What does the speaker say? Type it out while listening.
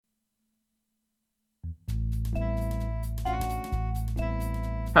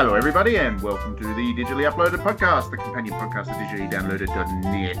Hello, everybody, and welcome to the Digitally Uploaded Podcast, the companion podcast of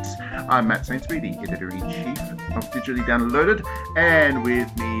digitallydownloaded.net. I'm Matt Sainsbury, the editor-in-chief of Digitally Downloaded, and with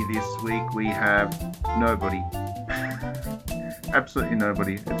me this week we have nobody. Absolutely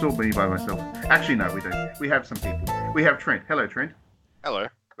nobody. It's all me by myself. Actually, no, we don't. We have some people. We have Trent. Hello, Trent. Hello.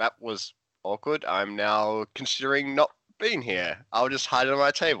 That was awkward. I'm now considering not being here. I'll just hide on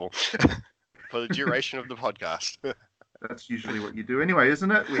my table for the duration of the podcast. That's usually what you do anyway,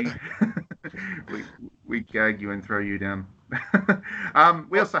 isn't it? We gag you and throw you down.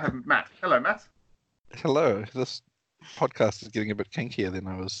 We also have Matt. Hello, Matt. Hello. This podcast is getting a bit kinkier than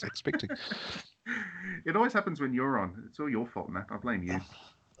I was expecting. It always happens when you're on. It's all your fault, Matt. I blame you.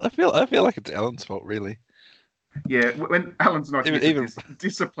 I feel like it's Alan's fault, really. Yeah, when Alan's not here to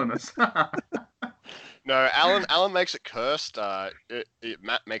discipline us. No, Alan makes it cursed.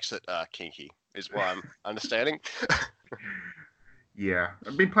 Matt makes it kinky, is what I'm understanding. Yeah,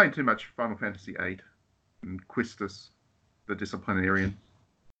 I've been playing too much Final Fantasy VIII and Quistis, the disciplinarian.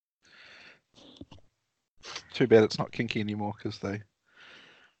 Too bad it's not kinky anymore because they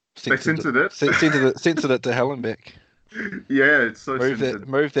censored it. Censored it to hell and back. Yeah, it's so censored.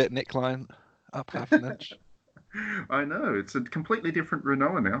 Move that neckline up half an inch. I know, it's a completely different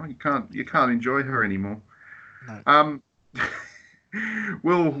Renoa now. You can't enjoy her anymore. No.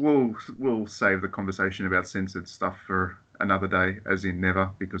 We'll save the conversation about censored stuff for another day, as in never,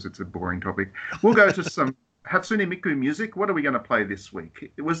 because it's a boring topic. We'll go to some Hatsune Miku music. What are we going to play this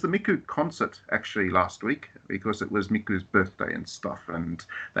week? It was the Miku concert actually last week because it was Miku's birthday and stuff, and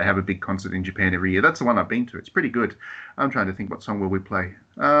they have a big concert in Japan every year. That's the one I've been to. It's pretty good. I'm trying to think what song will we play.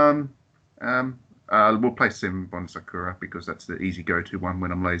 We'll play Seven Bon Sakura because that's the easy go-to one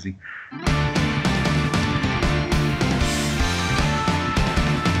when I'm lazy.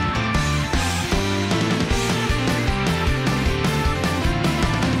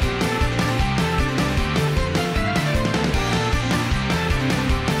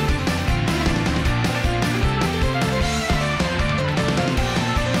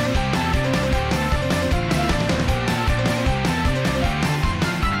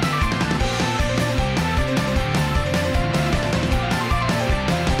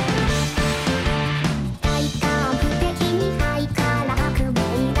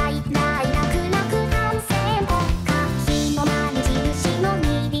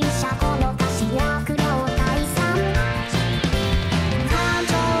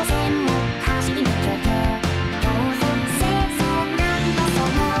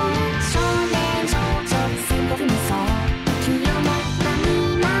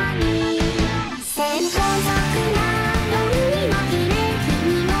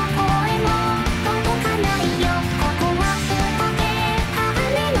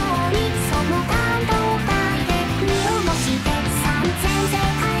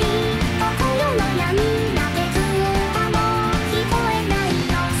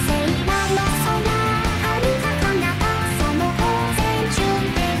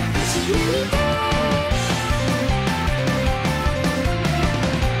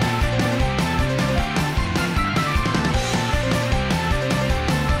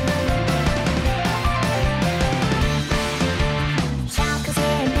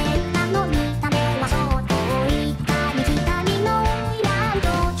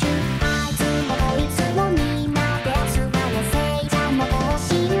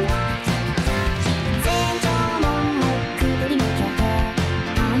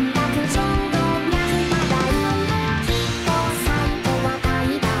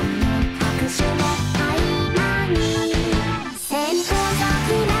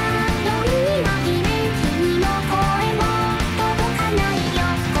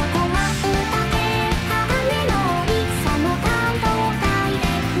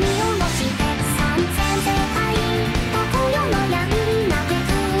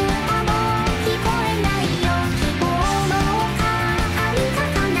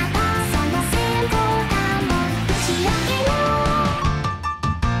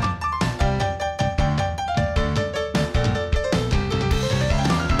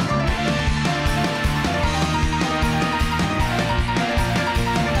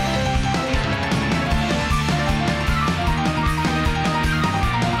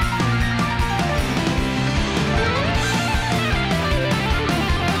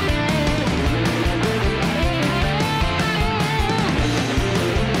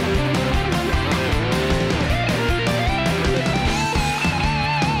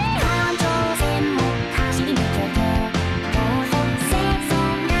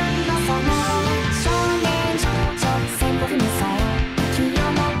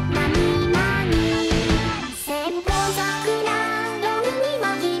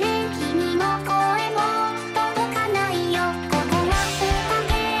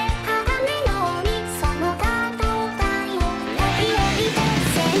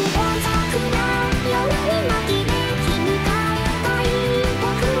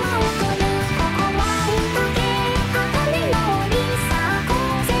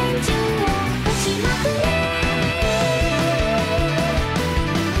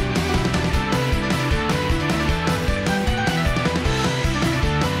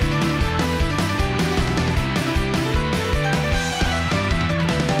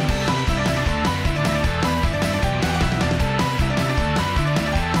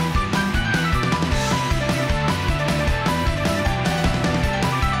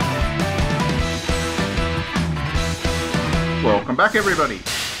 back, everybody.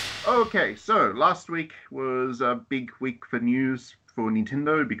 Okay, so last week was a big week for news for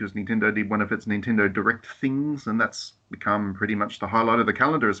Nintendo because Nintendo did one of its Nintendo Direct things, and that's become pretty much the highlight of the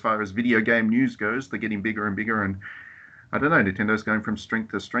calendar as far as video game news goes. They're getting bigger and bigger, and I don't know, Nintendo's going from strength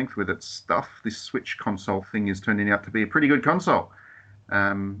to strength with its stuff. This Switch console thing is turning out to be a pretty good console.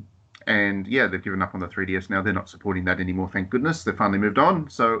 And yeah, they've given up on the 3DS now. They're not supporting that anymore, thank goodness. They've finally moved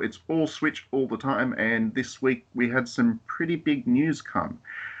on. So it's all Switch all the time. And this week we had some pretty big news come.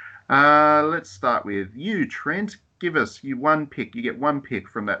 Let's start with you, Trent. Give us one pick. You get one pick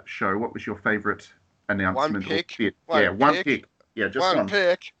from that show. What was your favorite announcement? One pick? One pick. Yeah, just one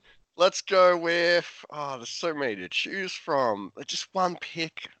pick. Let's go with, there's so many to choose from. Just one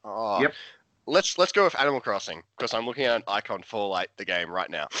pick. Yep. Let's go with Animal Crossing because I'm looking at an icon for like the game right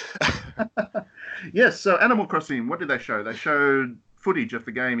now. Yes, so Animal Crossing, what did they show? They showed footage of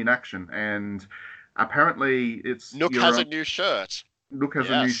the game in action, and apparently it's Nook has a new shirt. Nook has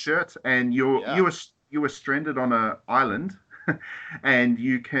a new shirt, and you were stranded on an island, and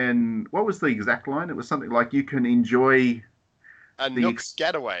you can. What was the exact line? It was something like you can enjoy. A Nook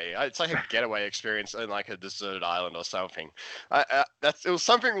getaway. It's like a getaway experience in like a deserted island or something. It was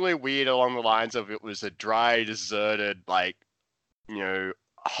something really weird along the lines of it was a dry, deserted, like,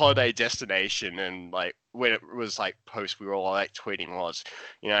 holiday destination, and like when it was like post, we were all like tweeting was,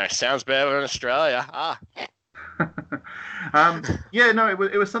 sounds better in Australia.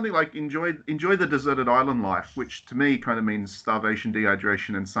 It was something like enjoy the deserted island life, which to me kind of means starvation,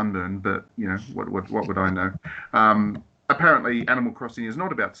 dehydration, and sunburn. But what would I know? Apparently, Animal Crossing is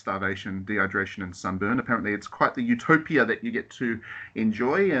not about starvation, dehydration, and sunburn. Apparently, it's quite the utopia that you get to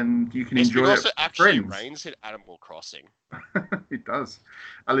enjoy, and you can enjoy it with it actually friends. rains in Animal Crossing. It does,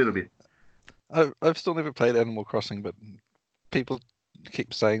 a little bit. I've still never played Animal Crossing, but people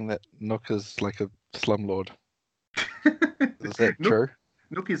keep saying that Nook is like a slumlord. Is that true?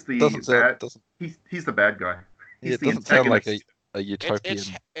 Nook is the he's the bad guy. He's it doesn't sound like a utopian.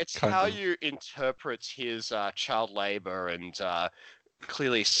 It's how you interpret his child labor and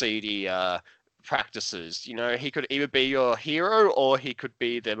clearly seedy practices. He could either be your hero or he could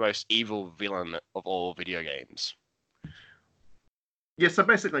be the most evil villain of all video games. Yeah, so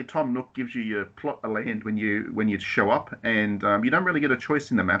basically Tom Nook gives you your plot of land when you show up, and you don't really get a choice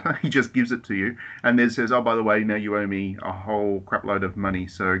in the matter. He just gives it to you, and then says, oh, by the way, now you owe me a whole crap load of money,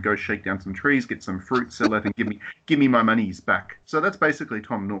 so go shake down some trees, get some fruit, sell it, and give me my monies back. So that's basically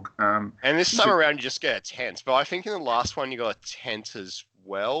Tom Nook. And this time around you just get a tent, but I think in the last one you got a tent as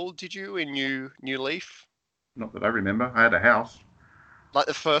well, did you, in New Leaf? Not that I remember. I had a house. Like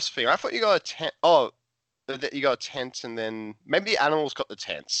the first thing. I thought you got a tent. Oh, that you got a tent, and then maybe the animals got the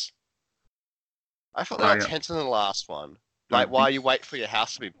tents. I thought they got tents in the last one. Like while you wait for your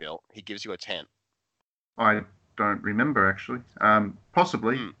house to be built, he gives you a tent. I don't remember actually.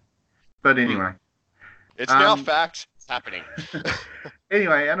 Possibly, but anyway, it's now fact. It's happening.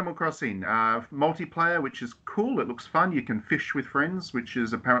 Anyway, Animal Crossing multiplayer, which is cool. It looks fun. You can fish with friends, which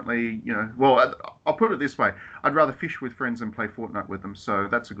is apparently Well, I'll put it this way: I'd rather fish with friends than play Fortnite with them. So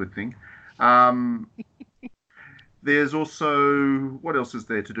that's a good thing. There's also, what else is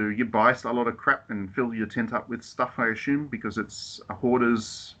there to do? You buy a lot of crap and fill your tent up with stuff, I assume, because it's a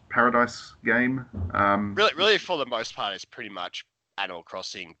hoarder's paradise game. Really, for the most part, it's pretty much Animal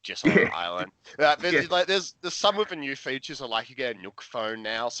Crossing just on an island. There's some of the new features are like you get a Nook phone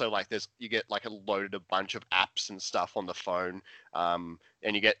now, so like you get like a bunch of apps and stuff on the phone, and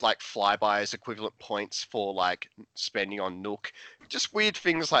you get like flybys equivalent points for like spending on Nook. Just weird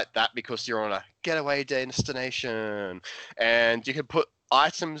things like that because you're on a getaway destination, and you can put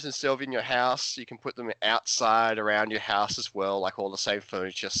items instead of in your house. You can put them outside around your house as well, like all the same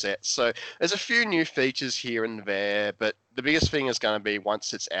furniture sets. So there's a few new features here and there, but the biggest thing is going to be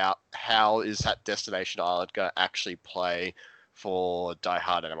once it's out, how is that destination island going to actually play for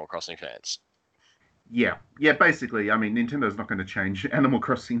diehard Animal Crossing fans? Yeah, basically, I mean, Nintendo's not going to change Animal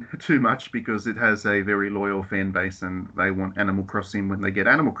Crossing too much because it has a very loyal fan base and they want Animal Crossing when they get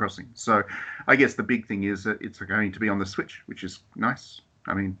Animal Crossing. So I guess the big thing is that it's going to be on the Switch, which is nice.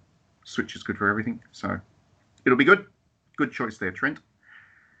 I mean, Switch is good for everything, so it'll be good. Good choice there, Trent.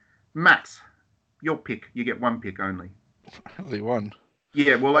 Matt, your pick. You get one pick only. Only one?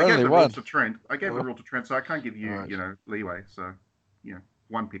 Yeah, well, I gave the rule to Trent. So I can't give you, leeway. So,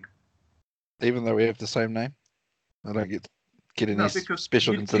 one pick. Even though we have the same name, I don't get any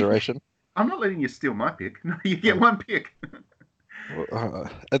special consideration. I'm not letting you steal my pick. No, you get one pick.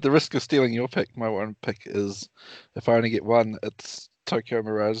 At the risk of stealing your pick, my one pick is, if I only get one, it's Tokyo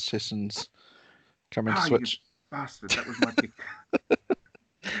Mirage Sessions coming to Switch. You bastard, that was my pick.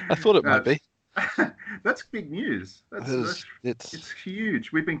 I thought it might be. That's big news. It's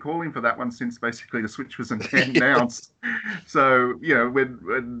huge. We've been calling for that one since basically the Switch was announced. So,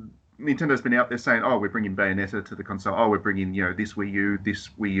 when Nintendo's been out there saying, "Oh, we're bringing Bayonetta to the console. Oh, we're bringing this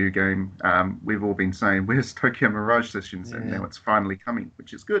Wii U game." We've all been saying, "Where's Tokyo Mirage Sessions?" And now it's finally coming,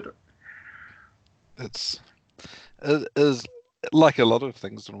 which is good. It is like a lot of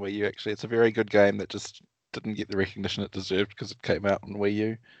things on Wii U. Actually, it's a very good game that just didn't get the recognition it deserved because it came out on Wii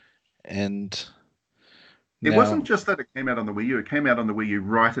U, and it wasn't just that it came out on the Wii U. It came out on the Wii U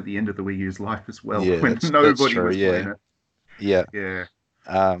right at the end of the Wii U's life as well, when nobody was playing it. Yeah.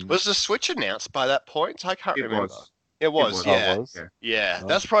 Was the Switch announced by that point? I can't remember. It was. Oh.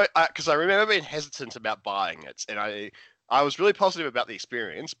 That's probably because I remember being hesitant about buying it, and I was really positive about the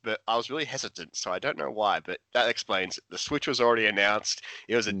experience, but I was really hesitant, so I don't know why. But that explains it. The Switch was already announced.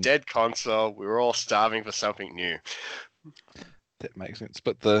 It was a dead console. We were all starving for something new. That makes sense.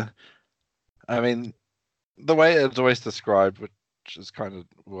 But the way it's always described, which is kind of,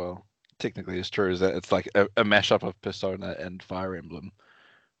 well, technically is true, is that it's like a mashup of Persona and Fire Emblem,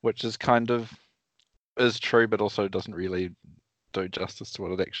 which is kind of is true, but also doesn't really do justice to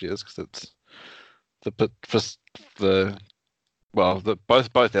what it actually is, because it's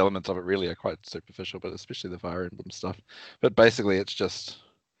both elements of it really are quite superficial, but especially the Fire Emblem stuff. But basically, it's just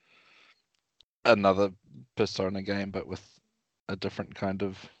another Persona game, but with a different kind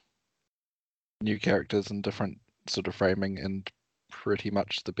of new characters and different sort of framing, and pretty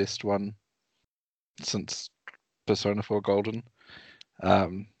much the best one since Persona 4 Golden.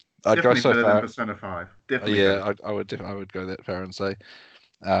 I'd definitely go so better far. Than Persona 5. Definitely. Yeah, I would go that far and say.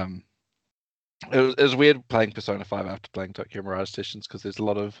 It was weird playing Persona 5 after playing Tokyo Mirage Sessions, because there's a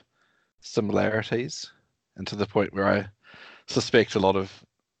lot of similarities, and to the point where I suspect a lot of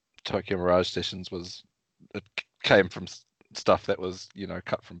Tokyo Mirage Sessions came from stuff that was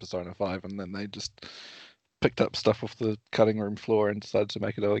cut from Persona 5, and then they just picked up stuff off the cutting room floor and decided to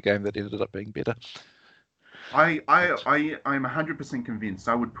make another game that ended up being better. I'm 100% convinced.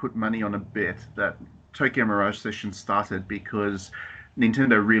 I would put money on a bet that Tokyo Mirage Sessions started because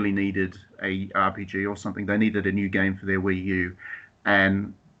Nintendo really needed a RPG or something. They needed a new game for their Wii U,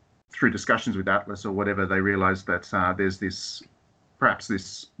 and through discussions with Atlas or whatever, they realized that there's perhaps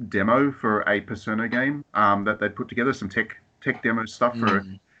this demo for a Persona game that they put together, some tech demo stuff for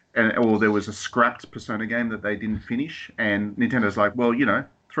it, or there was a scrapped Persona game that they didn't finish, and Nintendo's like, well,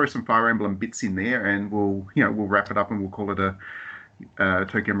 throw some Fire Emblem bits in there, and we'll wrap it up and we'll call it a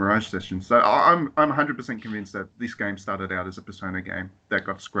Tokyo Mirage Session. So I'm 100% convinced that this game started out as a Persona game that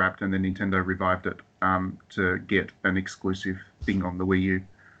got scrapped, and then Nintendo revived it to get an exclusive thing on the Wii U.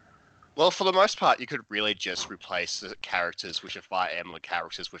 Well, for the most part, you could really just replace the characters which are Fire Emblem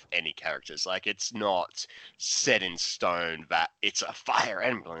characters with any characters. Like, it's not set in stone that it's a Fire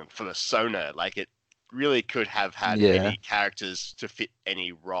Emblem for Persona. Like, it really could have had any characters to fit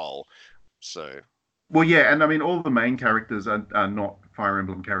any role. So. Well, yeah, and I mean, all the main characters are not Fire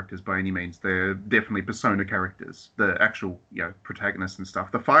Emblem characters by any means. They're definitely Persona characters, the actual protagonists and stuff.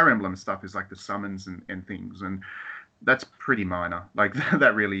 The Fire Emblem stuff is like the summons and things, and that's pretty minor. Like,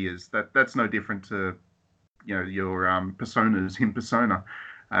 that really is. That's no different to your Personas in Persona.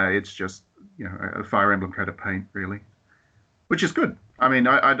 It's just a Fire Emblem coat of paint, really, which is good. I mean,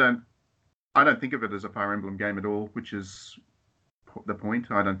 I don't think of it as a Fire Emblem game at all, which is the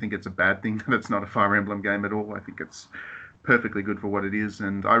point. I don't think it's a bad thing that it's not a Fire Emblem game at all. I think it's perfectly good for what it is,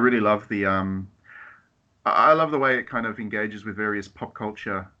 and I really love I love the way it kind of engages with various pop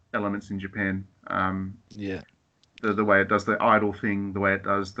culture elements in Japan. The way it does the idol thing, the way it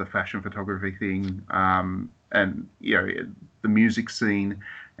does the fashion photography thing, and the music scene,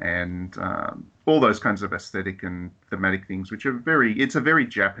 and all those kinds of aesthetic and thematic things, which are it's a very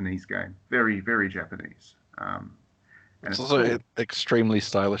Japanese game, very, very Japanese. It's also an extremely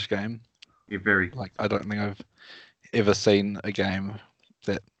stylish game. Yeah, very. Like, I don't think I've ever seen a game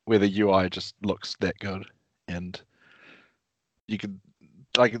where the UI just looks that good, and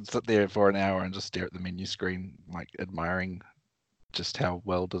I could sit there for an hour and just stare at the menu screen, like, admiring just how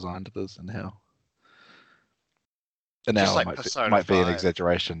well designed it is, and how an hour might be an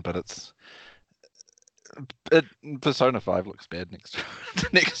exaggeration, but Persona 5 looks bad next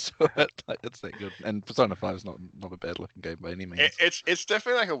to it. Like, it's that good, and Persona 5 is not a bad looking game by any means. It's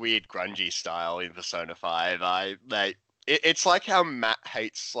definitely like a weird grungy style in Persona 5. It's like how Matt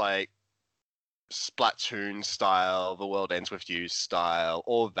hates like Splatoon style, The World Ends With You style,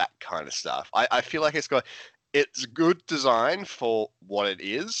 all that kind of stuff. I feel like it's good design for what it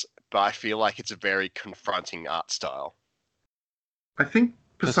is, but I feel like it's a very confronting art style. I think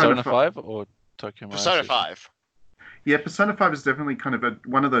Persona 5 or Tokyo Mirage? Persona 5. Yeah, Persona 5 is definitely kind of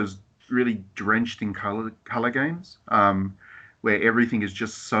one of those really drenched in color games, where everything is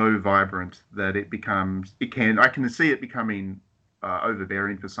just so vibrant that I can see it becoming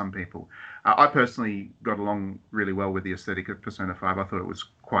overbearing for some people. I personally got along really well with the aesthetic of Persona 5. I thought it was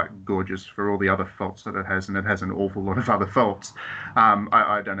quite gorgeous for all the other faults that it has, and it has an awful lot of other faults.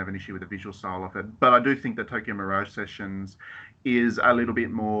 I don't have an issue with the visual style of it, but I do think that Tokyo Mirage Sessions is a little bit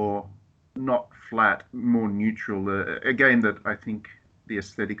more, not flat, more neutral. A game that I think the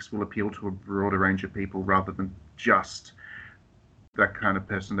aesthetics will appeal to a broader range of people rather than just that kind of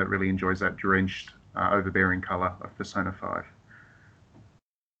person that really enjoys that drenched, overbearing color of Persona 5.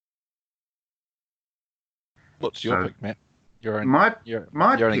 What's your pick, Matt? You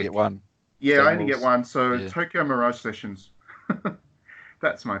my only pick, get one. Yeah, I only get one. So yeah. Tokyo Mirage Sessions.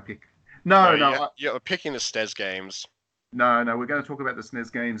 That's my pick. No. You're picking the SNES games. No, we're going to talk about the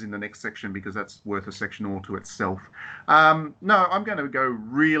SNES games in the next section because that's worth a section all to itself. No, I'm going to go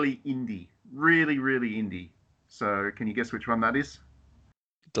really indie. Really, really indie. So can you guess which one that is?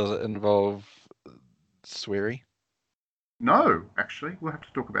 Does it involve sweary? No, actually. We'll have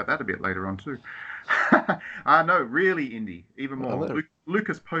to talk about that a bit later on too. No, really indie. Even more.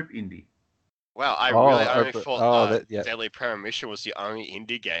 Lucas Pope indie. Wow, I only thought Deadly Premonition was the only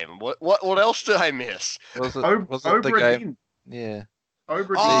indie game. What else did I miss? Was it the game? Yeah.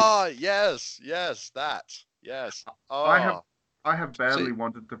 Obra Dinn. Yes, that. Yes. Oh. I have badly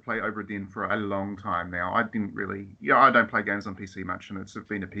wanted to play Obra Dinn for a long time now. I don't play games on PC much, and it's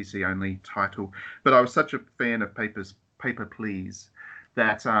been a PC-only title. But I was such a fan of Paper Please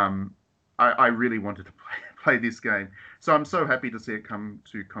that I really wanted to play this game. So I'm so happy to see it come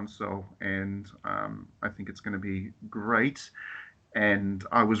to console, and I think it's going to be great. And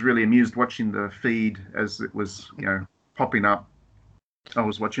I was really amused watching the feed as it was, popping up. I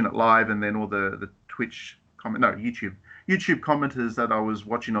was watching it live, and then all the Twitch YouTube commenters that I was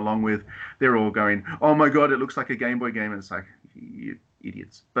watching along with, they're all going, "Oh my god, it looks like a Game Boy game." And it's like, you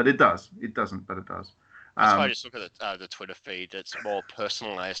idiots. But it does. It doesn't, but it does. That's why I just look at the Twitter feed. It's more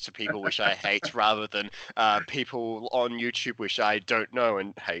personalized to people which I hate rather than people on YouTube which I don't know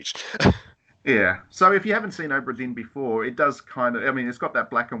and hate. Yeah. So if you haven't seen Obra Dinn before, it does kind of, it's got that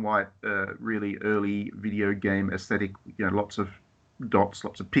black and white, really early video game aesthetic, lots of dots,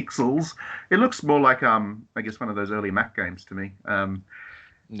 lots of pixels. It looks more like, I guess, one of those early Mac games to me.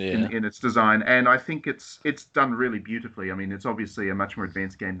 In its design, and I think it's done really beautifully. It's obviously a much more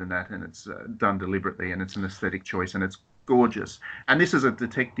advanced game than that, and it's done deliberately, and it's an aesthetic choice, and it's gorgeous. And this is a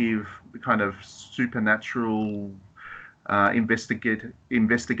detective kind of supernatural,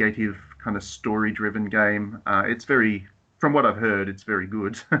 investigative kind of story-driven game. It's very, from what I've heard, it's very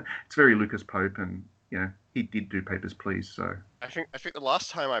good. It's very Lucas Pope, and he did do Papers, Please. So I think the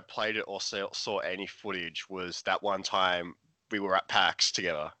last time I played it or saw any footage was that one time we were at PAX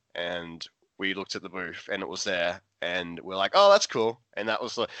together and we looked at the booth and it was there and we're like, oh, that's cool. And that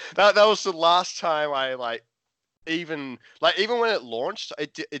was that was the last time I even when it launched,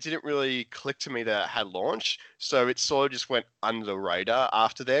 it didn't really click to me that it had launched. So it sort of just went under the radar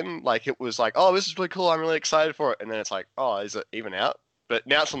after then. It was like, oh, this is really cool. I'm really excited for it. And then it's like, oh, is it even out? But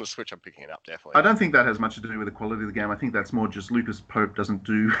now it's on the Switch, I'm picking it up, definitely. I don't think that has much to do with the quality of the game. I think that's more just Lucas Pope doesn't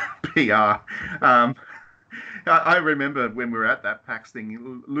do PR. I remember when we were at that PAX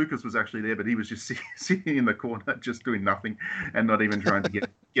thing, Lucas was actually there, but he was just sitting in the corner, just doing nothing, and not even trying to get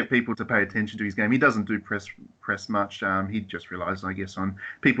people to pay attention to his game. He doesn't do press much. He just relies, I guess, on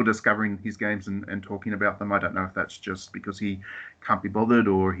people discovering his games and talking about them. I don't know if that's just because he can't be bothered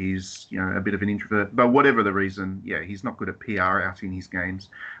or he's a bit of an introvert. But whatever the reason, he's not good at PR out in his games.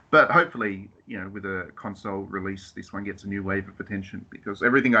 But hopefully, with a console release, this one gets a new wave of attention because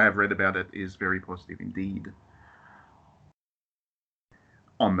everything I have read about it is very positive indeed.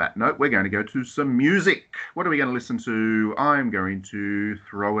 On that note, we're going to go to some music. What are we going to listen to? I'm going to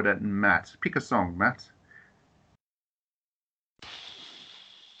throw it at Matt. Pick a song, Matt.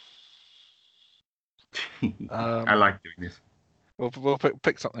 I like doing this. We'll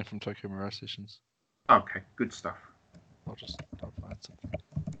pick something from Tokyo Mirage Sessions. Okay, good stuff. I'll find something.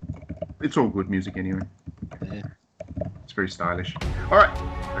 It's all good music anyway. Yeah. It's very stylish. All right,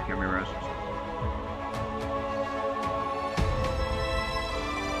 Tokyo Mirage Sessions.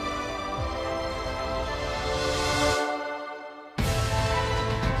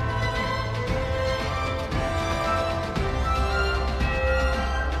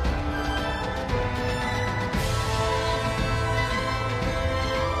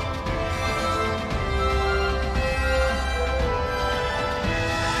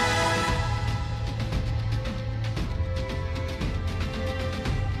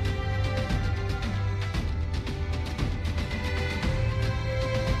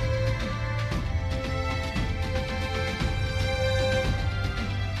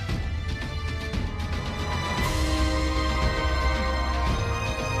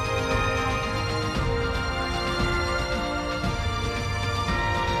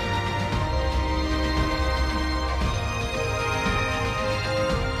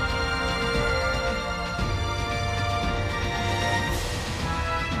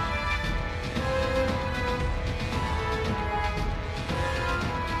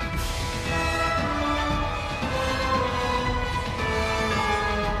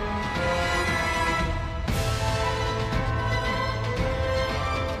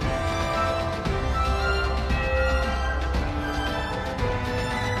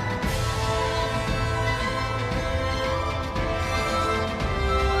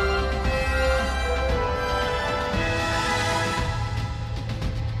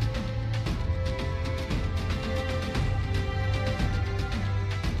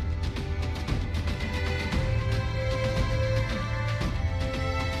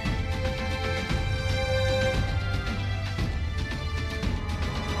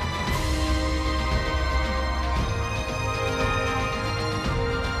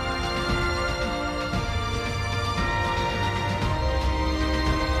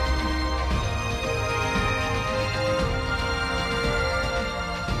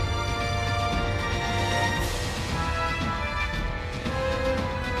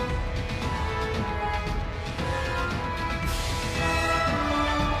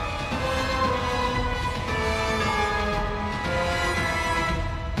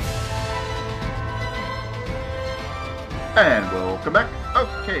 And welcome back.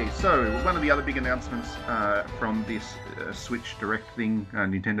 Okay, so one of the other big announcements from this Switch Direct thing,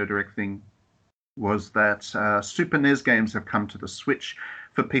 Nintendo Direct thing, was that Super NES games have come to the Switch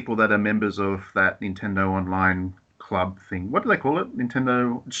for people that are members of that Nintendo Online Club thing. What do they call it?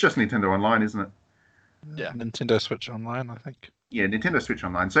 Nintendo. It's just Nintendo Online, isn't it? Yeah. Nintendo Switch Online, I think. Yeah, Nintendo Switch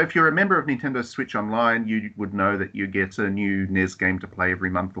Online. So if you're a member of Nintendo Switch Online, you would know that you get a new NES game to play every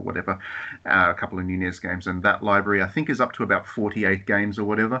month or whatever, a couple of new NES games. And that library, I think, is up to about 48 games or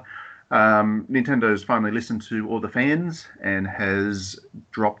whatever. Nintendo's finally listened to all the fans and has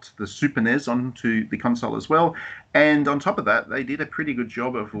dropped the Super NES onto the console as well. And on top of that, they did a pretty good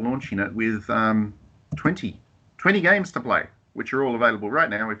job of launching it with 20 games to play, which are all available right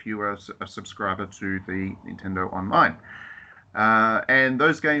now if you are a subscriber to the Nintendo Online. And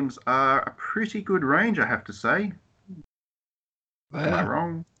those games are a pretty good range, I have to say. Am I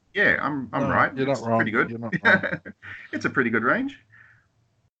wrong? Yeah, I'm right. You're It's not wrong. pretty good. You're not wrong. It's a pretty good range.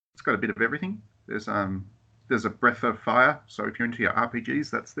 It's got a bit of everything. There's a Breath of Fire, so if you're into your RPGs,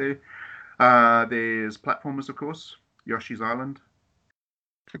 that's there. There's platformers, of course, Yoshi's Island.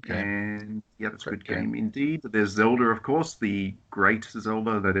 Good game. And yeah, that's a Great good game indeed. There's Zelda, of course, the great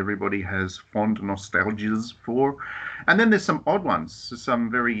Zelda that everybody has fond nostalgias for. And then there's some odd ones, some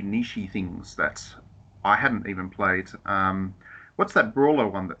very nichey things that I hadn't even played. What's that brawler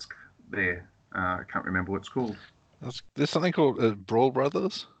one that's there? I can't remember what it's called. There's something called Brawl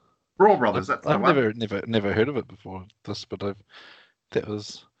Brothers. Brawl Brothers, that's the I've one. never heard of it before this, but that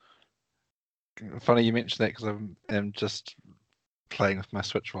was funny you mentioned that because I'm just playing with my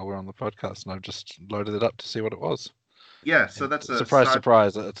Switch while we're on the podcast, and I've just loaded it up to see what it was. Yeah, so that's a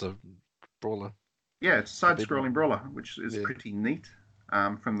surprise. It's a brawler. Yeah, it's a side-scrolling brawler, which is pretty neat.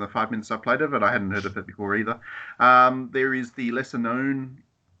 From the 5 minutes I played of it, I hadn't heard of it before either. There is the lesser-known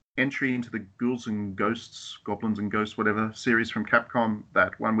entry into the Ghouls and Ghosts, Goblins and Ghosts, whatever series from Capcom.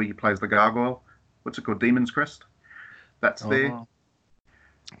 That one where you play as the gargoyle. What's it called? Demon's Crest. That's there.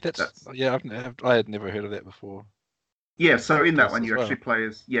 I had never heard of that before. Yeah, so in that one as you well. actually play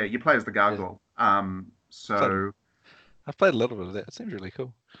as you play as the gargoyle. So I've played a little bit of that. It seems really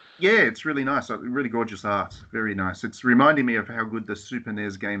cool. yeah, it's really nice. Really gorgeous art. Very nice. It's reminding me of how good the Super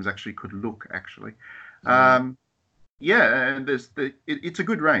NES games actually could look. Actually, yeah, and it's a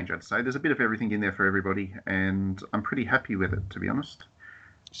good range. I'd say there's a bit of everything in there for everybody, and I'm pretty happy with it, to be honest.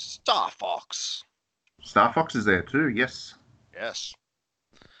 Star Fox. Star Fox is there too. Yes. Yes.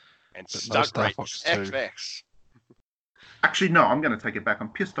 And But no Star Stunt Fox Race 2. FX. Actually, no. I'm going to take it back. I'm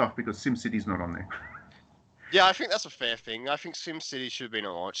pissed off because SimCity's not on there. Yeah, I think that's a fair thing. I think SimCity should have been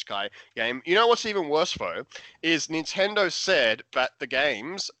a launch game. You know what's even worse, though, is Nintendo said that the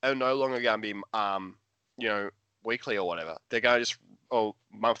games are no longer going to be, weekly or whatever. They're going to or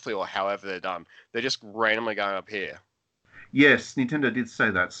monthly or however they're done. They're just randomly going up here. Yes, Nintendo did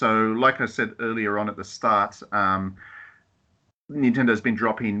say that. So, like I said earlier on at the start, Nintendo's been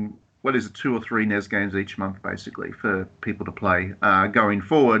dropping, 2 or 3 NES games each month, basically, for people to play. Going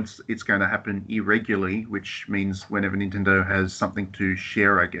forwards, it's going to happen irregularly, which means whenever Nintendo has something to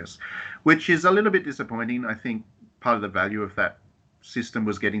share, I guess, which is a little bit disappointing. I think part of the value of that system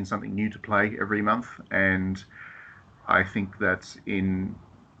was getting something new to play every month, and I think that in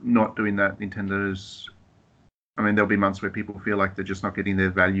not doing that, there'll be months where people feel like they're just not getting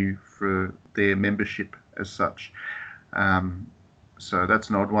their value for their membership as such. So that's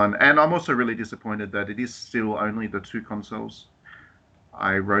an odd one. And I'm also really disappointed that it is still only the 2 consoles.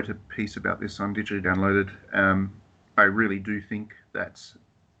 I wrote a piece about this on Digitally Downloaded. I really do think that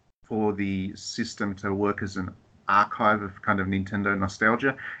for the system to work as an archive of kind of Nintendo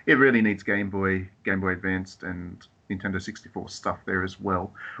nostalgia, it really needs Game Boy Advanced, and Nintendo 64 stuff there as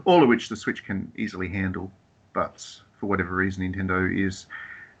well, all of which the Switch can easily handle. But for whatever reason, Nintendo is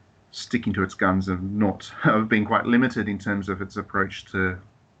sticking to its guns and not being quite limited in terms of its approach to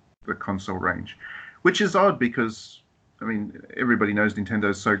the console range, which is odd because, everybody knows Nintendo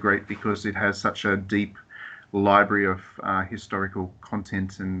is so great because it has such a deep library of historical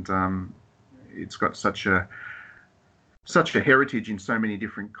content, and it's got such a heritage in so many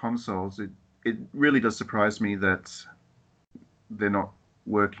different consoles. It really does surprise me that they're not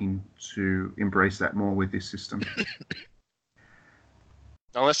working to embrace that more with this system.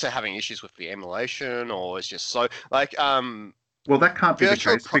 Unless they're having issues with the emulation, or it's just so well, that can't be the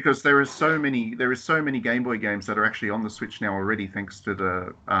Virtual case because there is so many Game Boy games that are actually on the Switch now already, thanks to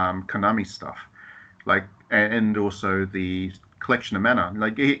the Konami stuff, and also the Collection of Mana.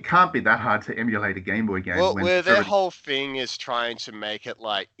 It can't be that hard to emulate a Game Boy game. Well, where their whole thing is trying to make it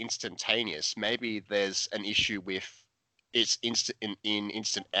instantaneous. Maybe there's an issue with it's instant in,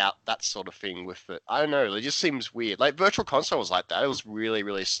 instant out, that sort of thing with it. I don't know. It just seems weird. Like Virtual Console was like that. It was really,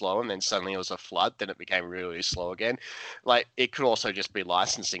 really slow, and then suddenly it was a flood. Then it became really, really slow again. Like it could also just be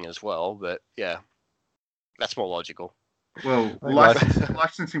licensing as well, but yeah, that's more logical. Well,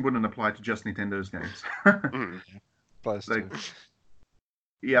 licensing wouldn't apply to just Nintendo's games. So,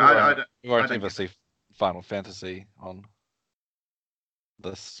 yeah, we won't ever see Final Fantasy on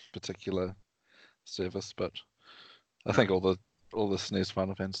this particular service, but I think all the SNES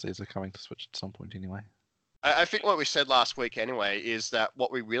Final Fantasies are coming to Switch at some point anyway. I think what we said last week anyway is that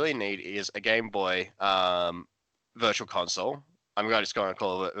what we really need is a Game Boy Virtual Console. I'm just going to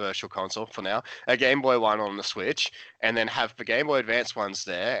call it Virtual Console for now. A Game Boy one on the Switch, and then have the Game Boy Advance ones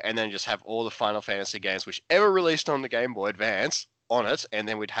there, and then just have all the Final Fantasy games which ever released on the Game Boy Advance on it, and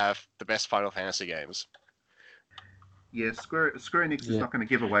then we'd have the best Final Fantasy games. Yeah, Square Enix is not going to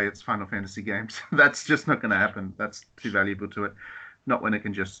give away its Final Fantasy games. That's just not going to happen. That's too valuable to it. Not when it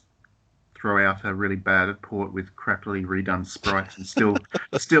can just throw out a really bad port with crappily redone sprites and still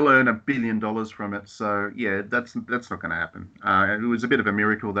earn $1 billion from it. So yeah, that's not going to happen. It was a bit of a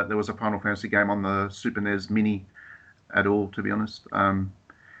miracle that there was a Final Fantasy game on the Super NES Mini at all, to be honest.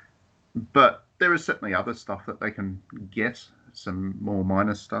 But there is certainly other stuff that they can get, some more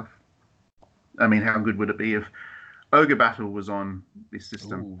minor stuff. I mean, how good would it be if Ogre Battle was on this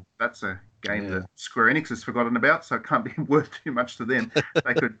system? Ooh. That's a game that Square Enix has forgotten about, so it can't be worth too much to them.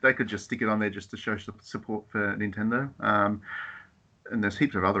 They could just stick it on there just to show support for Nintendo. And there's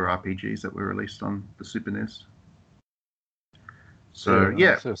heaps of other RPGs that were released on the Super NES. So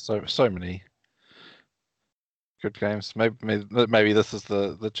so many good games. Maybe this is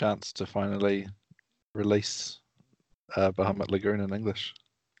the chance to finally release Bahamut Lagoon in English.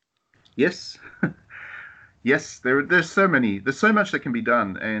 Yes. Yes, there's so much that can be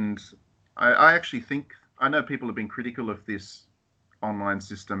done, and I actually think, I know people have been critical of this online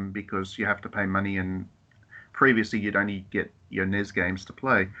system because you have to pay money, and previously you'd only get your NES games to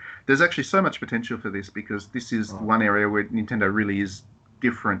play. There's actually so much potential for this because this is one area where Nintendo really is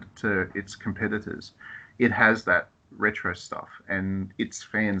different to its competitors. It has that retro stuff, and its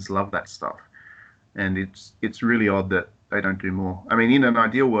fans love that stuff, and it's really odd that they don't do more. I mean, in an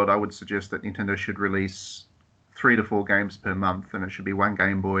ideal world, I would suggest that Nintendo should release 3 to 4 games per month, and it should be 1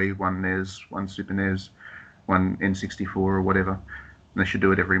 Game Boy, 1 NES, 1 Super NES, 1 N64 or whatever. And they should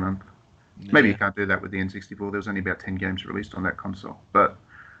do it every month. Yeah. Maybe you can't do that with the N64. There was only about 10 games released on that console. But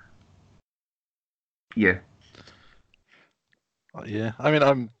yeah. Yeah, I mean,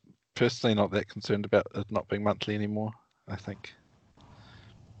 I'm personally not that concerned about it not being monthly anymore. I think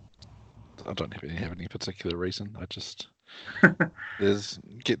I don't have any particular reason. I just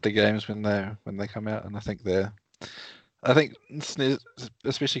get the games when they come out, and I think SNES,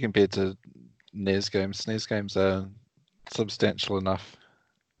 especially compared to NES games are substantial enough,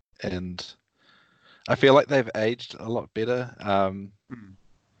 and I feel like they've aged a lot better.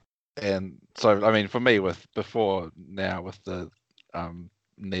 And so, I mean, for me, with the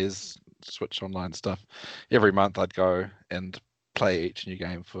NES Switch Online stuff, every month I'd go and play each new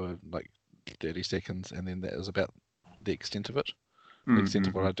game for like 30 seconds, and then that was about the extent of it, the extent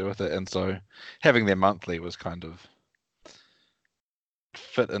of what I do with it. And so having them monthly was kind of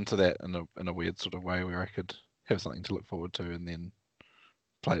fit into that in a weird sort of way where I could have something to look forward to and then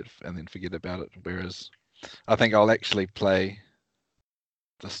play it and then forget about it. Whereas I think I'll actually play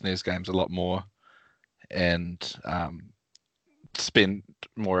the SNES games a lot more and spend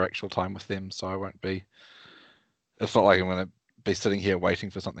more actual time with them, so I won't be, it's not like I'm going to be sitting here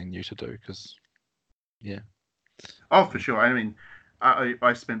waiting for something new to do, because Oh, for sure. I mean,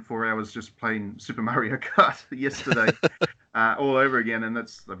 I spent 4 hours just playing Super Mario Kart yesterday all over again, and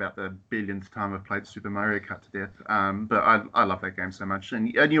that's about the billionth time I've played Super Mario Kart to death. But I love that game so much,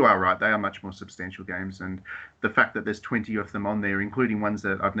 and you are right, they are much more substantial games, and the fact that there's 20 of them on there, including ones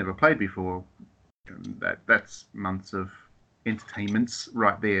that I've never played before, that's months of entertainments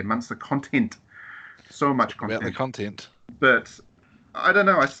right there, months of content, so much content. About the content. But I don't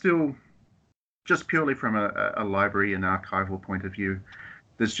know, I still, just purely from a library and archival point of view,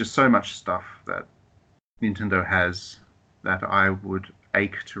 there's just so much stuff that Nintendo has that I would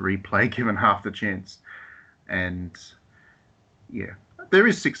ache to replay given half the chance. And yeah, there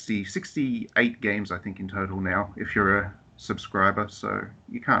is 68 games, I think, in total now, if you're a subscriber, so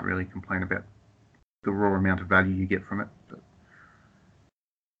you can't really complain about the raw amount of value you get from it. But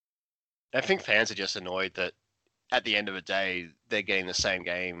I think fans are just annoyed that at the end of the day, they're getting the same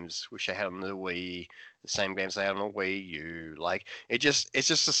games which they had on the Wii, the same games they had on the Wii U. Like it's just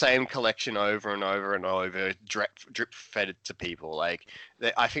the same collection over and over and over, drip fed to people. Like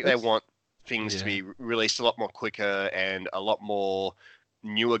I think they want things to be released a lot more quicker and a lot more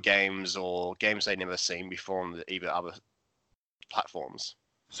newer games or games they've never seen before on either other platforms.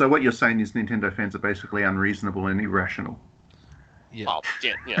 So what you're saying is Nintendo fans are basically unreasonable and irrational. Yeah. Well,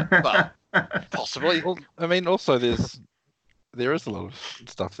 well, possibly. Well, I mean, also there is a lot of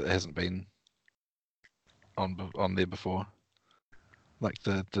stuff that hasn't been on there before, like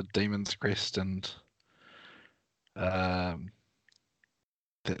the Demon's Crest and that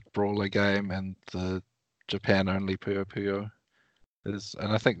Brawler game and the Japan only Puyo Puyo.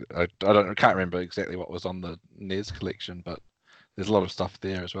 And I think I can't remember exactly what was on the NES collection, but there's a lot of stuff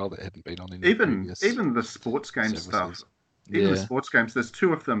there as well that hadn't been on any previous even the sports game services. stuff. Even the sports games, there's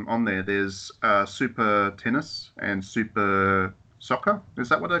two of them on there. There's Super Tennis and Super Soccer. Is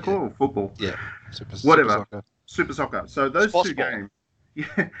that what they call it? Or football? Yeah. Super Soccer. So those two games,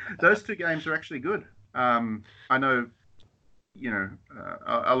 those two games are actually good. I know,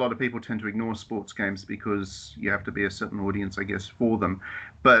 a lot of people tend to ignore sports games because you have to be a certain audience, I guess, for them.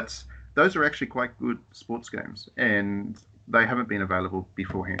 But those are actually quite good sports games, and they haven't been available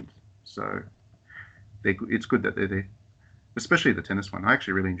beforehand. So it's good that they're there. Especially the tennis one. I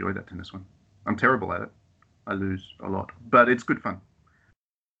actually really enjoyed that tennis one. I'm terrible at it. I lose a lot, but it's good fun.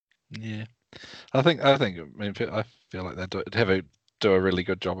 Yeah, I mean, I feel like they do a really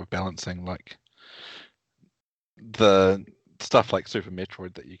good job of balancing like the stuff like Super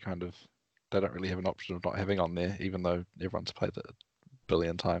Metroid that they don't really have an option of not having on there, even though everyone's played it a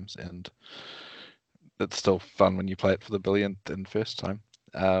billion times, and it's still fun when you play it for the billionth and first time.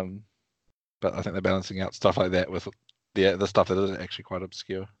 But I think they're balancing out stuff like that with the stuff that is actually quite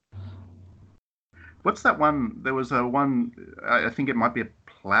obscure. What's that one? There was a one, I think it might be a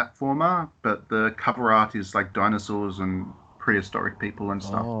platformer, but the cover art is like dinosaurs and prehistoric people and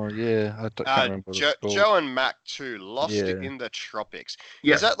stuff. Oh, yeah. I can't remember what it's called. Joe and Mac 2, Lost in the Tropics.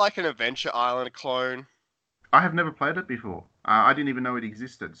 Yeah. Is that like an Adventure Island clone? I have never played it before. I didn't even know it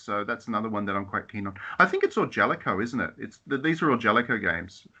existed, so that's another one that I'm quite keen on. I think it's all Jellico, isn't it? These are all Jellico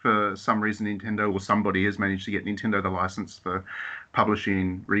games. For some reason, Nintendo or somebody has managed to get Nintendo the license for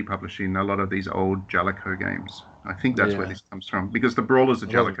republishing a lot of these old Jellico games. I think that's where this comes from, because the Brawlers are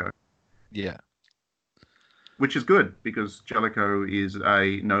Jellico. Yeah. Which is good, because Jellico is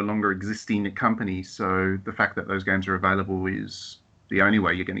a no longer existing company, so the fact that those games are available is the only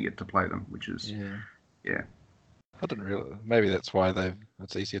way you're going to get to play them, which is... Yeah. I didn't realize. Maybe that's why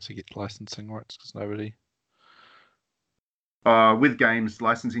it's easier to get licensing rights, because nobody. With games,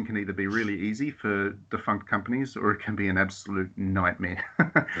 licensing can either be really easy for defunct companies, or it can be an absolute nightmare.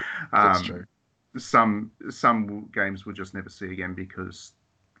 That's true. Some games we'll just never see again because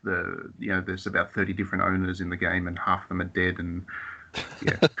there's about 30 different owners in the game, and half of them are dead, and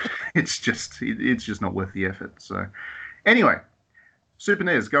it's just not worth the effort. So, anyway. Super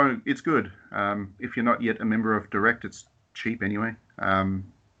NES, it's good. If you're not yet a member of Direct, it's cheap anyway.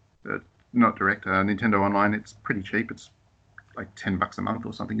 Not Direct, Nintendo Online, it's pretty cheap. It's like $10 a month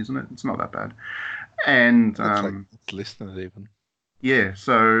or something, isn't it? It's not that bad. And it's less than it even. Yeah,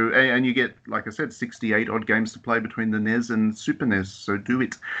 so, and you get, like I said, 68 odd games to play between the NES and Super NES, so do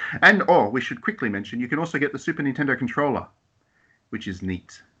it. And, we should quickly mention, you can also get the Super Nintendo controller, which is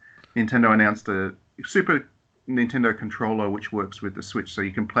neat. Nintendo announced a Super Nintendo controller which works with the Switch, so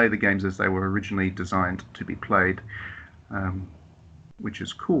you can play the games as they were originally designed to be played, which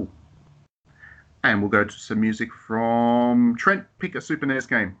is cool. And we'll go to some music from Trent. Pick a Super NES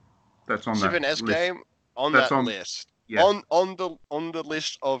game that's on Super that NES list. game on that list. Yeah. On the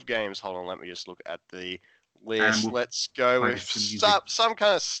list of games. Hold on, let me just look at the list. Let's go with some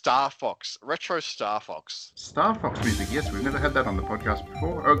kind of Star Fox, retro Star Fox. Star Fox music. Yes, we've never had that on the podcast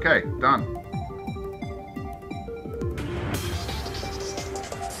before. Okay, done.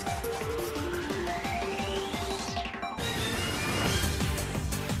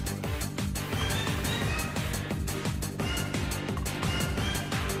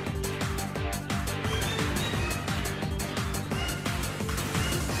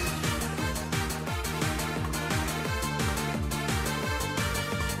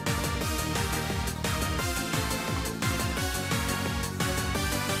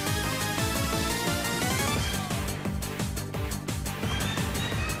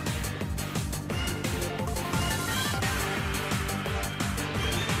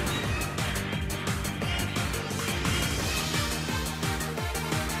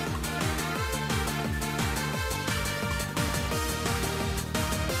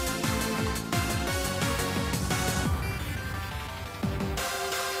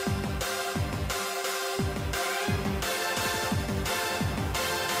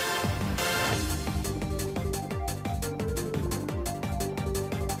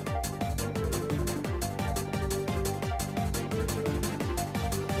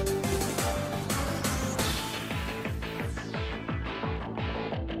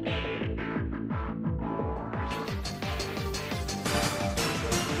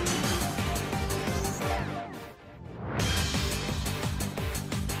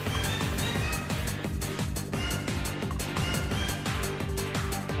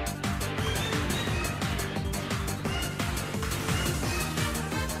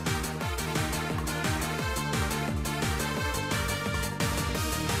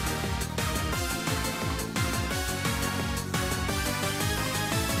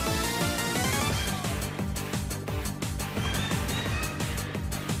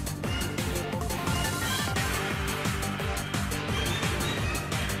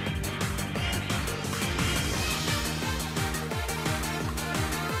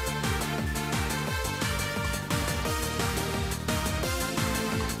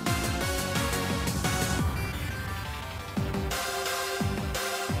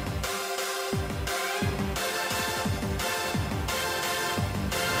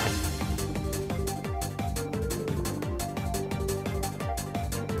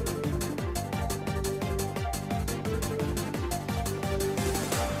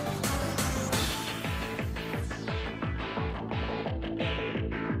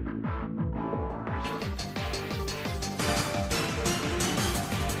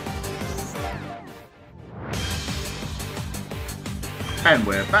 And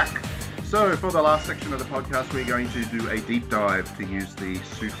we're back. So for the last section of the podcast, we're going to do a deep dive, to use the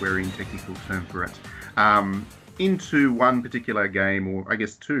suit-wearing technical term for it, into one particular game, or I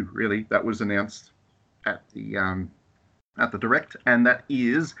guess two, really, that was announced at the Direct, and that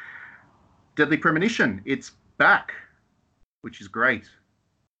is Deadly Premonition. It's back, which is great,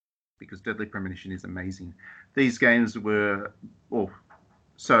 because Deadly Premonition is amazing. These games were...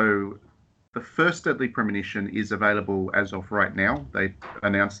 So the first Deadly Premonition is available as of right now. They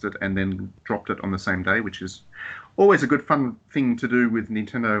announced it and then dropped it on the same day, which is always a good fun thing to do with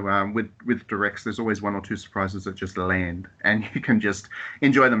Nintendo. With Directs, there's always one or two surprises that just land, and you can just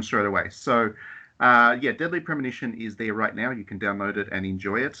enjoy them straight away. So, Deadly Premonition is there right now. You can download it and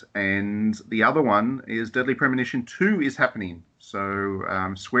enjoy it. And the other one is Deadly Premonition 2 is happening. So,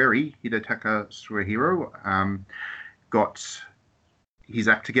 Hidetaka Suehiro, got his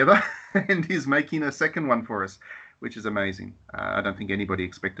act together and is making a second one for us, which is amazing. I don't think anybody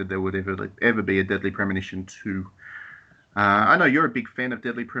expected there would ever be a Deadly Premonition 2. I know you're a big fan of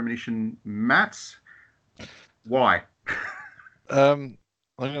Deadly Premonition, Matt. Why? I'm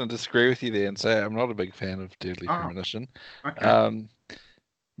going to disagree with you there and say I'm not a big fan of Deadly Premonition. Okay.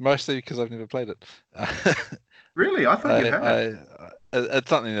 Mostly because I've never played it. Really? I thought you had. It's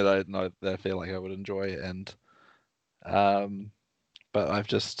something that I feel like I would enjoy, and but I've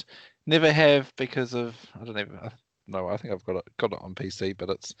just never have, because of I think I've got it on PC, but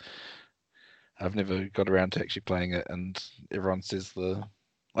I've never got around to actually playing it, and everyone says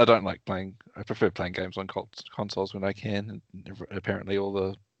I don't like playing. I prefer playing games on consoles when I can. And apparently, all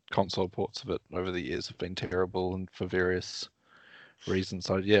the console ports of it over the years have been terrible, and for various reasons.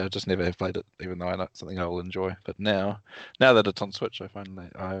 So I just never have played it, even though I know it's something I will enjoy. But now that it's on Switch,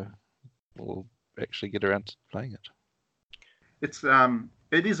 I will actually get around to playing it.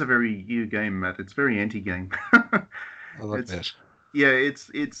 It is a very you game, Matt. It's very anti-game. I like that. Yeah,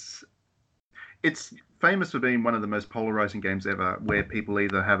 it's famous for being one of the most polarizing games ever, where people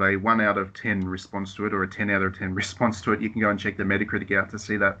either have a 1 out of 10 response to it or a 10 out of 10 response to it. You can go and check the Metacritic out to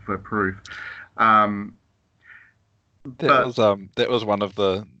see that for proof. That was one of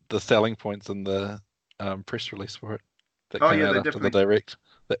the selling points in the press release for it that came out after the Direct.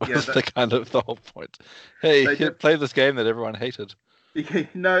 That was the whole point. Hey, play this game that everyone hated.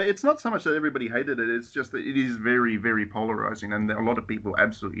 No, it's not so much that everybody hated it. It's just that it is very, very polarizing, and a lot of people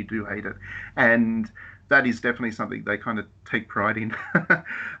absolutely do hate it. And that is definitely something they kind of take pride in.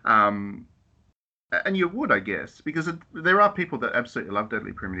 And you would, I guess, because there are people that absolutely love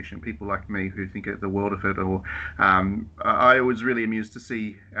Deadly Premonition, people like me who think the world of it. Or I was really amused to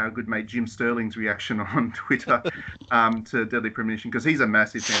see our good mate Jim Sterling's reaction on Twitter to Deadly Premonition, because he's a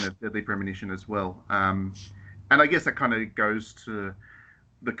massive fan of Deadly Premonition as well. And I guess that kind of goes to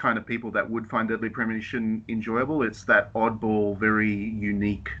the kind of people that would find Deadly Premonition enjoyable. It's that oddball, very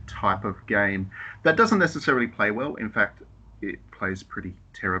unique type of game that doesn't necessarily play well. In fact, it plays pretty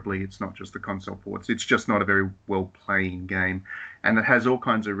terribly. It's not just the console ports. It's just not a very well-playing game. And it has all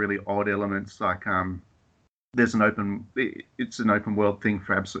kinds of really odd elements, like it's an open world thing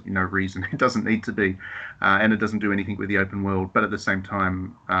for absolutely no reason. It doesn't need to be. And it doesn't do anything with the open world. But at the same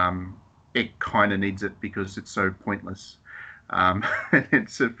time, it kind of needs it because it's so pointless.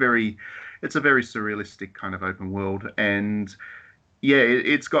 It's a very surrealistic kind of open world. And yeah,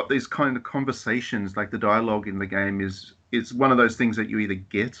 it's got these kind of conversations, like the dialogue in the game it's one of those things that you either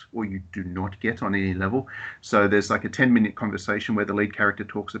get or you do not get on any level. So there's like a 10-minute conversation where the lead character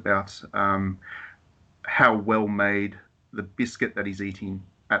talks about how well made the biscuit that he's eating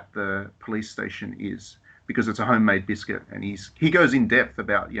at the police station is, because it's a homemade biscuit, and he goes in depth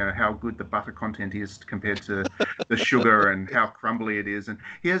about how good the butter content is compared to the sugar and how crumbly it is, and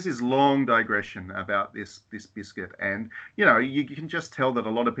he has this long digression about this biscuit, and you can just tell that a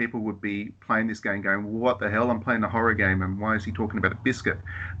lot of people would be playing this game going, what the hell, I'm playing a horror game and why is he talking about a biscuit?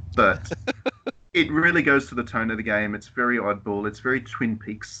 But it really goes to the tone of the game. It's very oddball. It's very Twin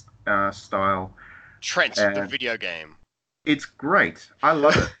Peaks style. Trent, the video game. It's great. I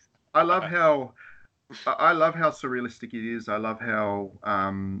love it. I love how surrealistic it is. I love how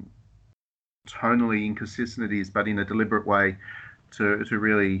tonally inconsistent it is, but in a deliberate way to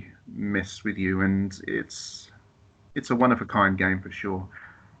really mess with you. And it's a one-of-a-kind game for sure.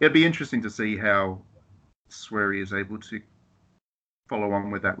 It'd be interesting to see how Swery is able to follow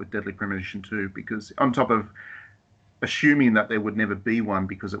on with that with Deadly Premonition 2, because on top of assuming that there would never be one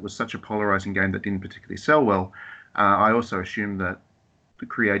because it was such a polarizing game that didn't particularly sell well, I also assumed that the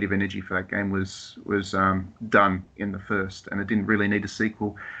creative energy for that game was done in the first, and it didn't really need a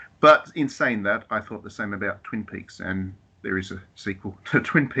sequel. But in saying that, I thought the same about Twin Peaks, and there is a sequel to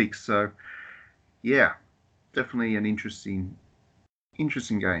Twin Peaks. So, yeah, definitely an interesting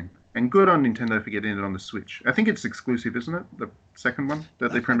interesting game. And good on Nintendo for getting it on the Switch. I think it's exclusive, isn't it? The second one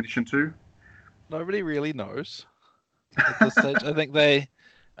that they premonition to. Nobody really knows at this stage. I think they,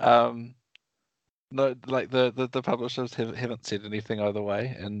 no, like the publishers haven't said anything either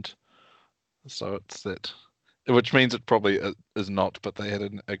way, and so it's that, which means it probably is not. But they had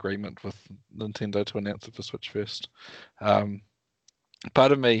an agreement with Nintendo to announce it for Switch first.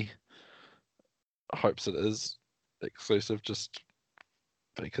 Part of me hopes it is exclusive, just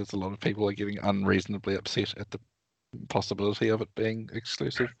because a lot of people are getting unreasonably upset at the possibility of it being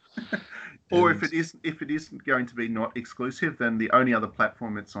exclusive. Or if it isn't going to be not exclusive, then the only other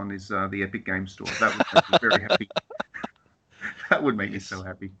platform it's on is the Epic Game Store. That would make me very happy. That would make me so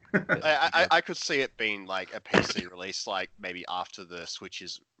happy. I could see it being like a PC release, like maybe after the Switch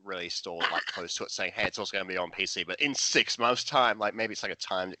is released or like close to it, saying, hey, it's also going to be on PC, but in 6 months' time, like maybe it's like a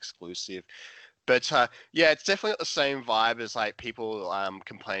timed exclusive. But yeah, it's definitely got the same vibe as like people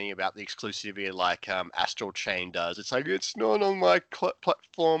complaining about the exclusivity like Astral Chain does. It's like, it's not on my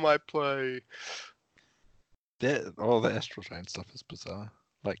platform I play. All the Astral Chain stuff is bizarre.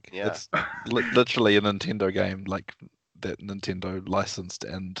 Like, it's literally a Nintendo game, like that Nintendo licensed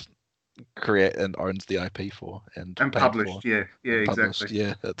and owns the IP for and published. For, yeah, exactly.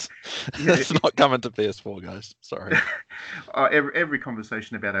 Yeah, it's not coming to PS4, guys. Sorry. Every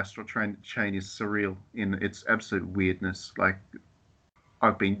conversation about Astral Chain is surreal in its absolute weirdness. Like,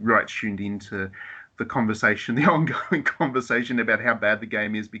 I've been right tuned into the ongoing conversation about how bad the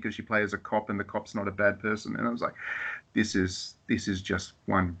game is because you play as a cop and the cop's not a bad person. And I was like, this is just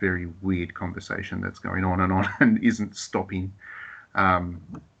one very weird conversation that's going on and isn't stopping.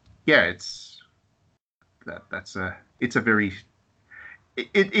 It's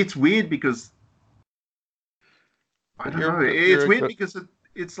weird because I don't know. It's weird because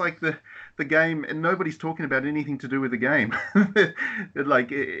it's like the game, and nobody's talking about anything to do with the game.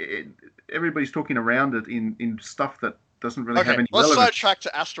 Everybody's talking around it in stuff that doesn't really have any relevance. Let's sidetrack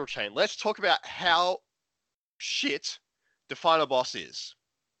to Astral Chain. Let's talk about how shit the final boss is.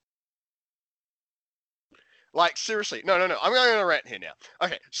 Like, seriously. No. I'm going on a rant here now.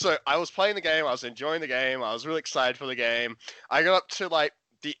 Okay, so I was playing the game. I was enjoying the game. I was really excited for the game. I got up to, like,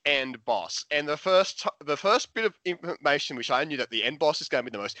 the end boss. And the first bit of information, which I knew that the end boss is going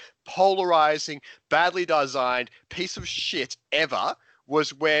to be the most polarizing, badly designed piece of shit ever,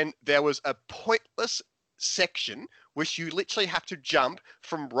 was when there was a pointless section which you literally have to jump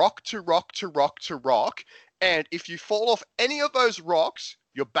from rock to rock to rock to rock. And if you fall off any of those rocks,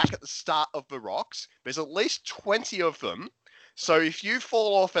 you're back at the start of the rocks. There's at least 20 of them. So if you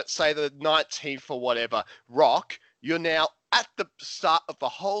fall off at, say, the 19th or whatever rock, you're now at the start of the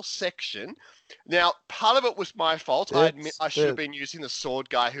whole section. Now, part of it was my fault. I admit I should have been using the sword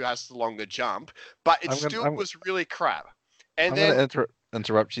guy who has the longer jump, but it was really crap. And I'm going to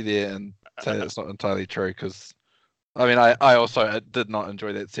interrupt you there and say that's not entirely true, because, I mean, I also did not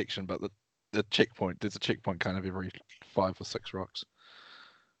enjoy that section, but the checkpoint, there's a checkpoint kind of every 5 or 6 rocks.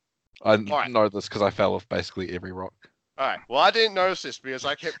 I know this because I fell off basically every rock. Alright, well, I didn't notice this because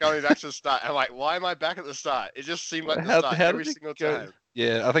I kept going back to the start. I'm like, why am I back at the start? It just seemed like the start every single time.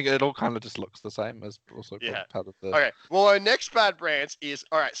 Yeah, I think it all kind of just looks the same as also part of the... Okay, well, our next bad branch is,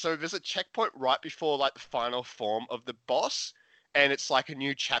 alright, so there's a checkpoint right before, like, the final form of the boss, and it's like a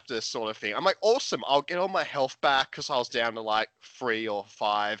new chapter sort of thing. I'm like, awesome, I'll get all my health back because I was down to, like, 3 or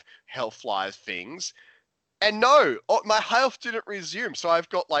 5 health live things. And no, my health didn't resume, so I've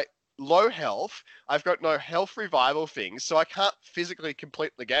got, like, low health. I've got no health revival things, so I can't physically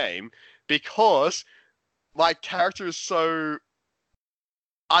complete the game because my character is so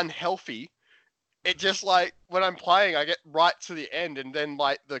unhealthy. It just, like, when I'm playing, I get right to the end, and then,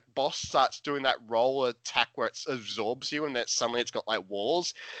 like, the boss starts doing that roll attack where it absorbs you, and then suddenly it's got, like,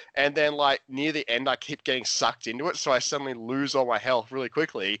 walls. And then, like, near the end, I keep getting sucked into it, so I suddenly lose all my health really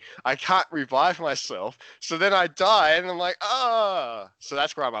quickly. I can't revive myself, so then I die, and I'm like, So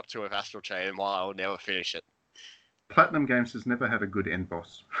that's where I'm up to with Astral Chain, and while I'll never finish it. Platinum Games has never had a good end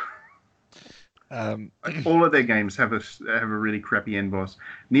boss. All of their games have a really crappy end boss.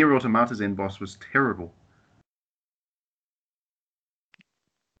 Nier Automata's end boss was terrible.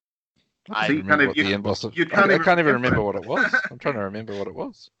 I can't even remember what it was. I'm trying to remember what it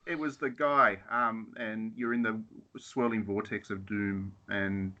was. It was the guy, and you're in the swirling vortex of doom,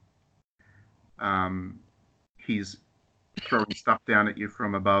 and he's throwing stuff down at you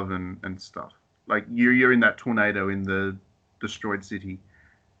from above and stuff. Like you're in that tornado in the destroyed city.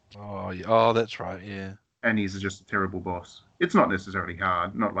 Oh, that's right. Yeah. and he's just a terrible boss. It's not necessarily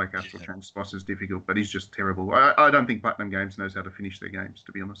hard, not like Astral Chain's boss is difficult, but he's just terrible. I don't think Platinum Games knows how to finish their games,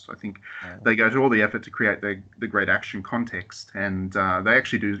 to be honest. I think they go to all the effort to create the great action context, and they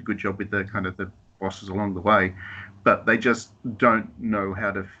actually do a good job with the kind of the bosses along the way, but they just don't know how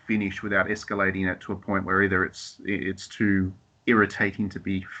to finish without escalating it to a point where either it's too irritating to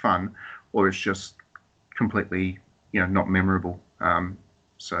be fun, or it's just completely, not memorable.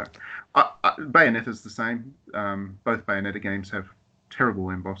 So Bayonetta's the same. Both Bayonetta games have terrible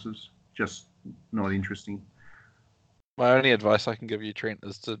end bosses, just not interesting. My only advice I can give you, Trent,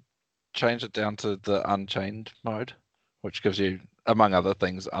 is to change it down to the Unchained mode, which gives you, among other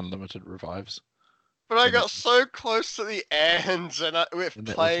things, unlimited revives. But I got so close to the end, and with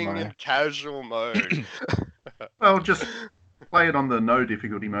playing in casual mode. Well, just play it on the no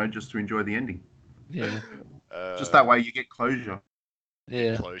difficulty mode just to enjoy the ending. Yeah. Just that way you get closure.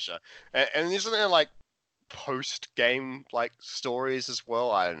 Yeah. Closure. And isn't there like post-game like stories as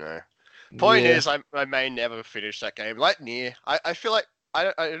well? I don't know. Point is, I may never finish that game. Like Nier, I feel like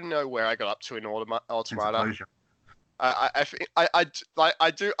I don't know where I got up to in Automata. I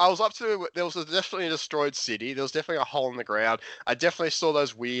was up to, there was definitely a destroyed city. There was definitely a hole in the ground. I definitely saw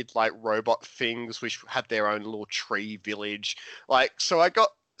those weird like robot things which had their own little tree village. Like, so I got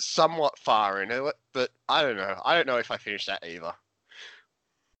somewhat far into it, but I don't know. I don't know if I finished that either.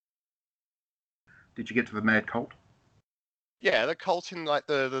 Did you get to the Mad Cult? Yeah, the cult in like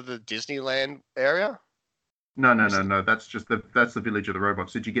the Disneyland area. No. That's just that's the village of the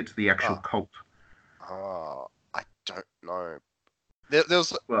robots. Did you get to the actual cult? I don't know. There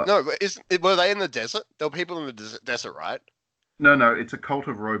was no. Were they in the desert? There were people in the desert, right? No. It's a cult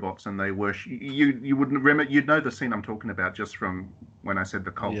of robots, and they worship. You wouldn't remember. You'd know the scene I'm talking about just from when I said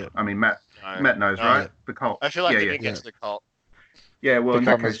the cult. Yeah. I mean, Matt knows, right? The cult. I feel like they didn't get to the cult. Yeah, well, in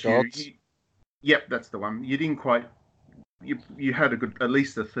that case, yep, that's the one. You didn't quite. You had at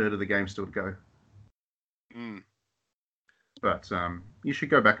least a third of the game still to go. Mm. But you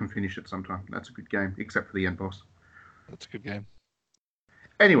should go back and finish it sometime. That's a good game, except for the end boss. That's a good game.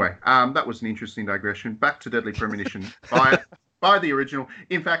 Anyway, that was an interesting digression. Back to Deadly Premonition by the original.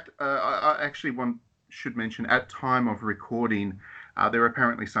 In fact, I actually should mention at time of recording, there are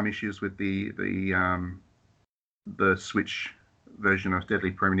apparently some issues with the Switch version of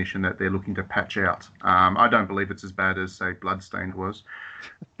Deadly Premonition that they're looking to patch out. I don't believe it's as bad as, say, Bloodstained was,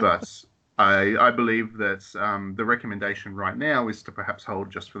 but I believe that the recommendation right now is to perhaps hold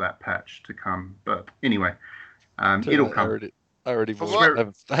just for that patch to come. But anyway, it'll come. I already bought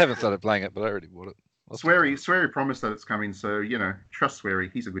it. I haven't started playing it, but I already bought it. Swery promised that it's coming, so, trust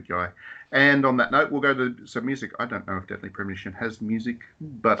Swery. He's a good guy. And on that note, we'll go to some music. I don't know if Deadly Premonition has music,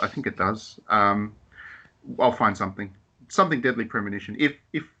 but I think it does. I'll find something Deadly Premonition.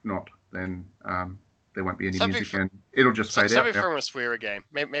 If not, then there won't be any music, and it'll just fade out. Something from a Swery game.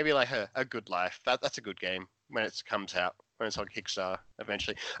 Maybe like a Good Life. That's a good game when it comes out. When it's on Kickstarter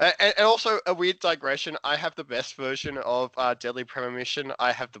eventually. And also a weird digression. I have the best version of Deadly Premonition.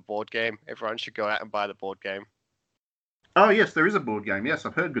 I have the board game. Everyone should go out and buy the board game. Oh yes, there is a board game. Yes,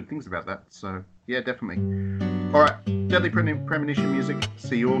 I've heard good things about that. So yeah, definitely. All right, Deadly Premonition music.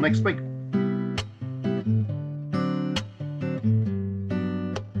 See you all next week.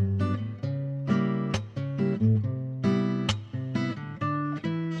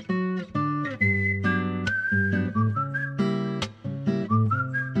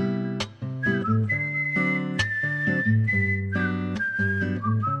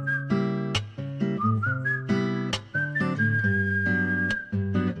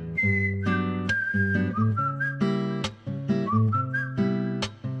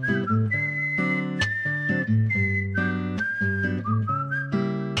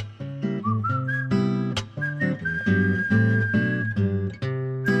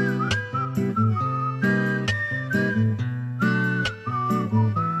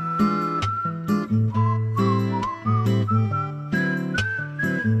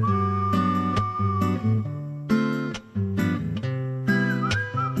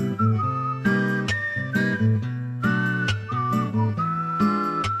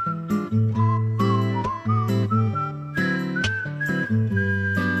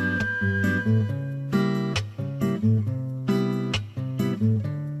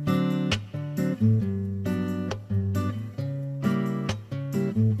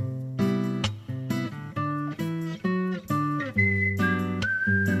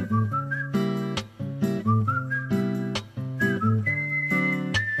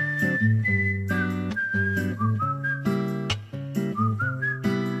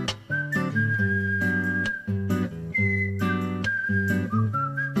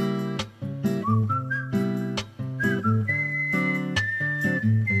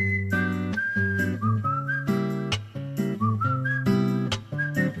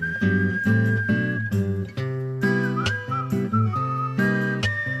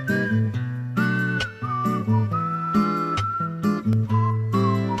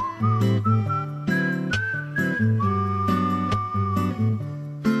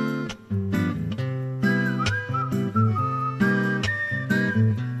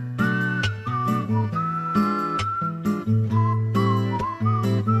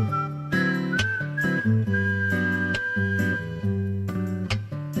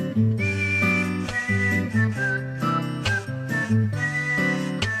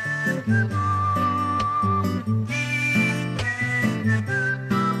 Bye.